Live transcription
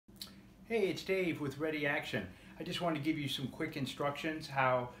Hey, it's Dave with Readyaction. I just want to give you some quick instructions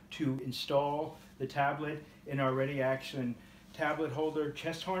how to install the tablet in our Readyaction tablet holder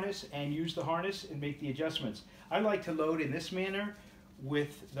chest harness and use the harness and make the adjustments. I like to load in this manner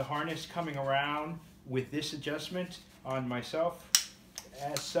with the harness coming around with this adjustment on myself.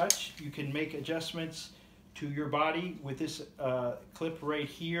 As such, you can make adjustments to your body with this clip right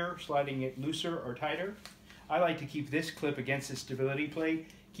here, sliding it looser or tighter. I like to keep this clip against the stability plate,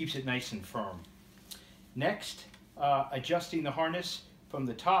 keeps it nice and firm. Next, adjusting the harness from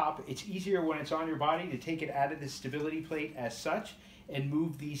the top. It's easier when it's on your body to take it out of the stability plate as such and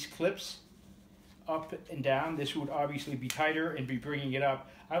move these clips up and down. This would obviously be tighter and be bringing it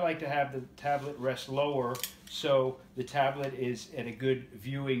up. I like to have the tablet rest lower so the tablet is at a good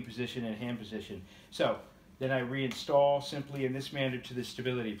viewing position and hand position. So then I reinstall simply in this manner to the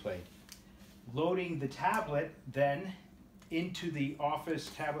stability plate. Loading the tablet then into the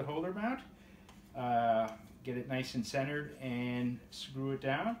office tablet holder mount. Get it nice and centered and screw it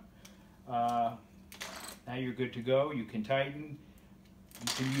down. Now you're good to go. You can tighten.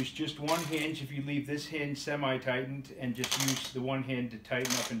 You can use just one hinge if you leave this hinge semi-tightened and just use the one hinge to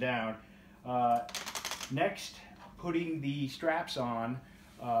tighten up and down. Next, putting the straps on,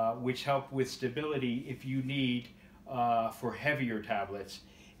 which help with stability if you need for heavier tablets.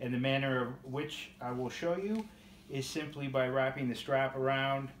 And the manner of which I will show you is simply by wrapping the strap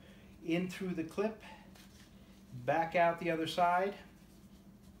around in through the clip, back out the other side,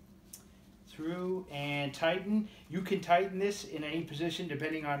 through and tighten. You can tighten this in any position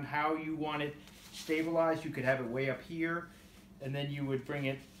depending on how you want it stabilized. You could have it way up here, and then you would bring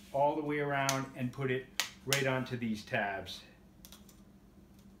it all the way around and put it right onto these tabs.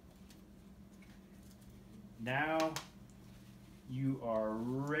 Now you are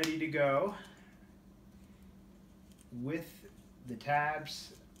ready to go with the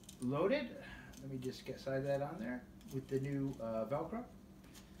tabs loaded. Let me just slide that on there with the new Velcro.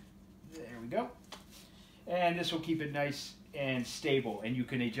 There we go. And this will keep it nice and stable, and you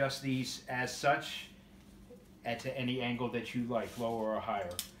can adjust these as such at any angle that you like, lower or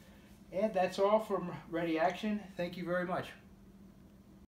higher. And that's all from Readyaction. Thank you very much.